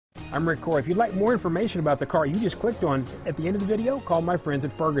I'm Rick Coy. If you'd like more information about the car you just clicked on at the end of the video, call my friends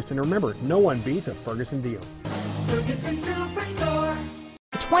at Ferguson. Remember, no one beats a Ferguson deal. Ferguson Superstore.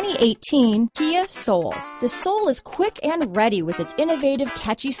 2018 Kia Soul. The Soul is quick and ready with its innovative,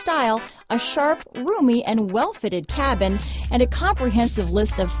 catchy style, a sharp, roomy, and well-fitted cabin, and a comprehensive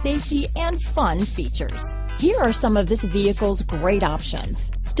list of safety and fun features. Here are some of this vehicle's great options: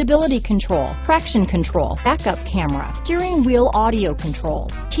 stability control, traction control, backup camera, steering wheel audio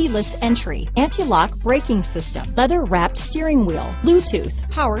controls, keyless entry, anti-lock braking system, leather-wrapped steering wheel, Bluetooth,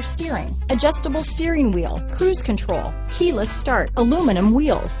 power steering, adjustable steering wheel, cruise control, keyless start, aluminum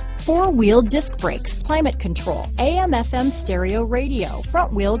wheels, four-wheel disc brakes, climate control, AM/FM stereo radio,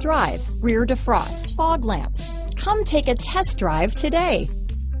 front-wheel drive, rear defrost, fog lamps. Come take a test drive today.